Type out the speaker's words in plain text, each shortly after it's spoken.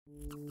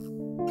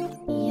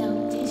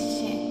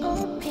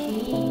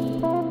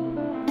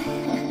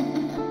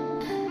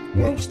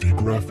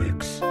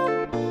Graphics.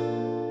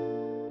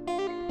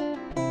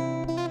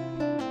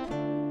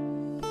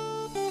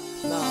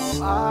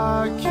 Now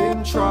I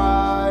can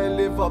try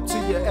live up to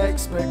your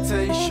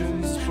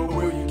expectations, but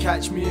will you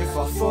catch me if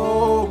I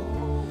fall?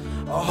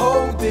 A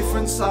whole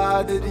different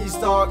side of these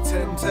dark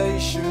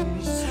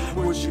temptations.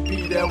 Would you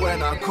be there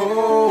when I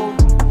call?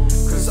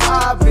 Cause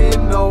I've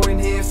been knowing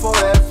here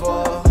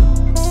forever,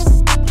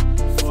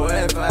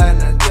 forever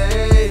and a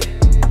day.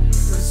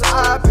 Cause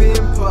I've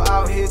been put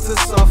out here to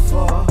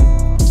suffer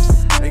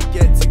and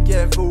get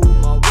together all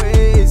my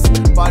ways.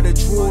 By the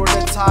draw of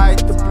the tide,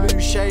 the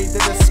blue shade of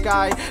the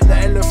sky, the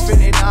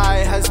elephant in eye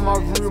has my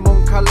room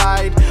on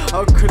collide.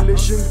 A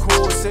collision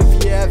course.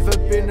 Have you ever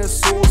been a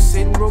source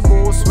in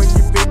remorse when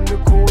you've been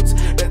the cords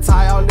that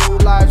tie our little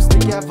lives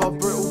together?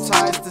 Brittle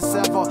ties to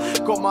sever.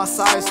 Got my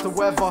size to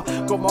weather,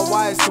 got my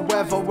wires to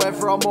weather.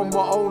 Whether I'm on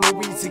my own or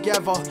we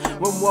together.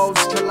 When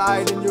worlds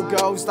collide and your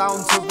girl's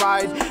down to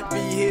ride, be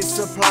here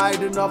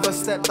supplied. Another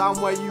step down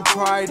where you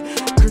cried.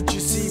 Could you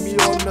see me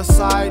on the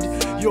side?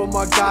 You're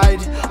my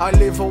guide. I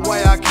live a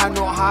way I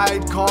cannot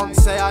hide. Can't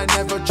say I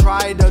never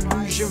tried.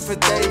 Illusion for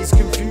days,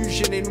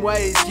 confusion in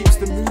ways keeps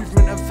the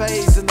movement a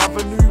phase.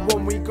 Another new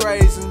one we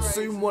graze and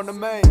soon one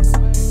amaze.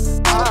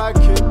 I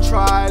can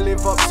try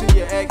live up to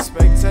your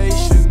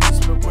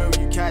expectations, but will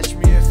you catch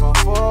me if I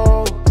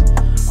fall?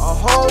 A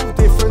whole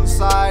different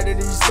side of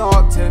these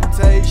dark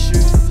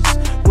temptations.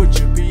 Would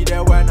you be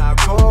there when I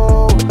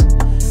call?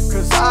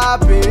 Cause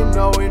I've been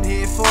knowing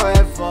here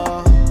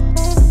forever,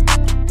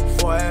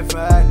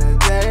 forever and a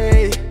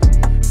day.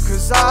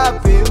 Cause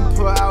I've been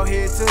put out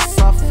here to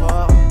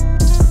suffer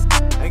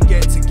and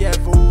get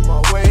together all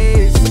my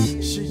ways.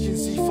 She can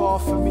see far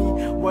from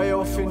me, way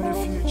off in the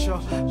future,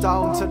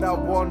 down to that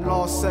one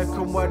last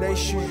second where they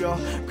shoot ya.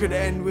 Could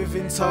end with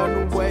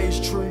internal ways,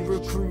 true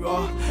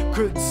recruiter.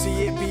 Could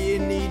see it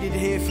being needed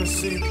here for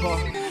super.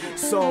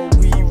 So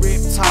we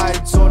rip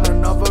tides on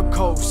another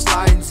coast,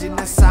 lines in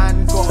the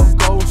sand, got a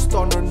ghost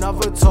on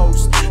another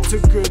toast to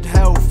good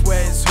health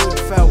where it's hood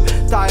felt.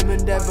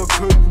 Diamond ever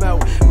could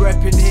melt,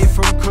 repping here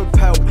from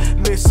Capel,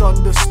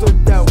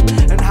 misunderstood dealt,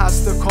 and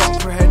has to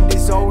comprehend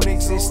his own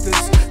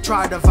existence.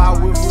 Try to vow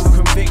with all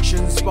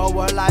convictions,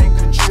 boa like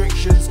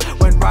constrictions.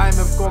 When rhyme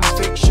have gone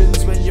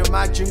fictions, when your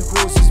imagine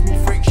causes me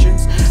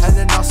frictions, and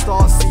then I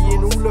start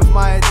seeing all of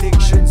my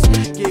addictions.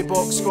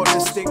 Gearbox got the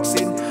sticks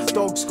in,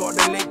 dog's got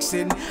the licks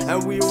in,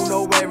 and we all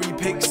know where he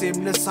picks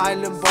him. The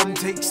silent bomb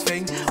takes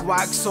thing,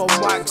 wax on,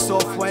 wax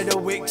off where the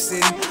wick's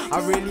in. I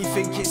really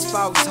think it's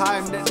about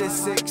time that the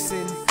six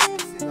in.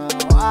 Now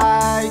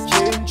I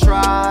can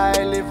try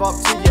live up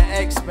to your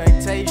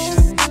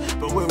expectations,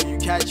 but will you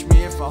catch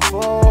me if I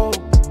fall?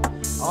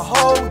 A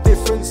whole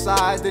different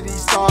side of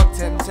these dark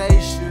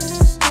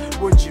temptations.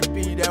 Would you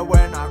be there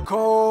when I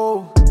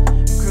call?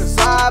 Cause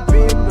I've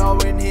been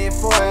knowing here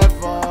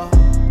forever,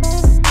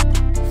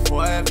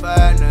 forever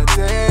and a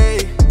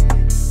day.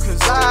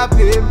 Cause I've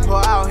been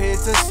put out here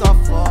to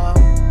suffer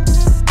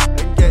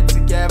and get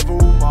together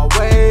all my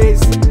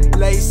ways.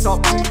 Lace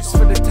up boots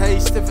for the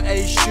taste of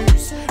ace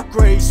shoots,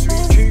 grey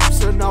street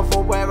coops, another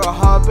where a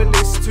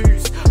herbalist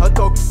toots. A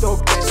dog's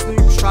dog that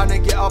snoops, trying to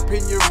get up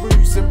in your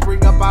roots and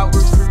bring about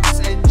recruits.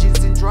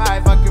 Engines in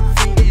drive, I can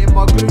feel it in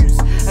my glutes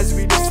as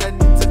we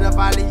descend into the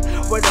valley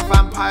where the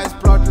vampire's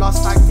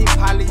bloodlust active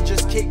pally.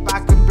 Just kick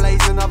back and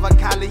blaze another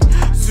Cali.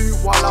 Suit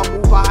while I'm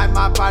all behind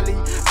my valley,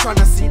 trying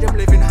to see them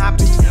living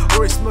happy.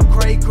 Or it's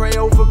McCray, cray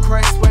over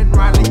crest when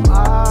rally.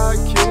 I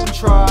can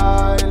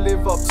try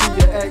live up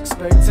to your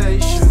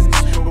expectations,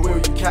 but will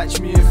you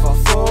catch me if I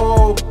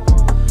fall?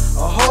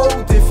 A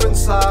whole different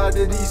side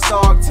of these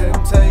dark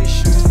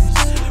temptations.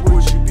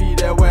 Would you be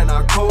there when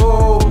I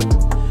call?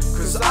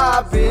 Cause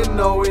I've been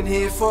knowing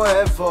here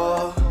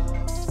forever,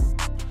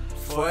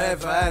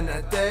 forever and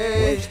a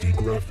day.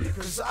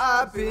 Cause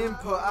I've been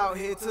put out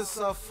here to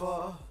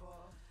suffer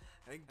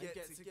and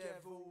get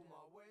together.